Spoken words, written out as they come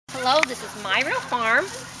Hello, this is My Real Farm,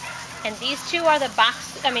 and these two are the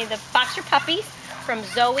boxer puppies from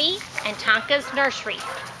Zoey and Tonka's nursery.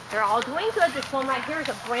 They're all doing good. This one right here is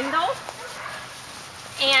a brindle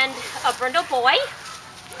and a brindle boy,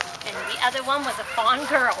 and the other one was a fawn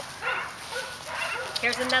girl.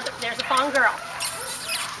 There's a fawn girl.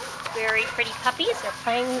 Very pretty puppies. They're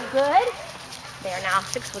playing good. They are now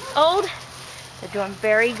 6 weeks old. They're doing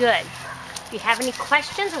very good. If you have any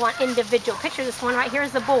questions or want individual pictures, this one right here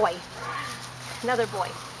is the boy. Another boy.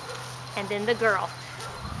 And then the girl.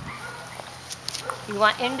 If you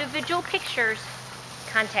want individual pictures,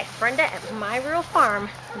 contact Brenda at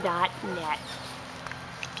myrealfarm.net.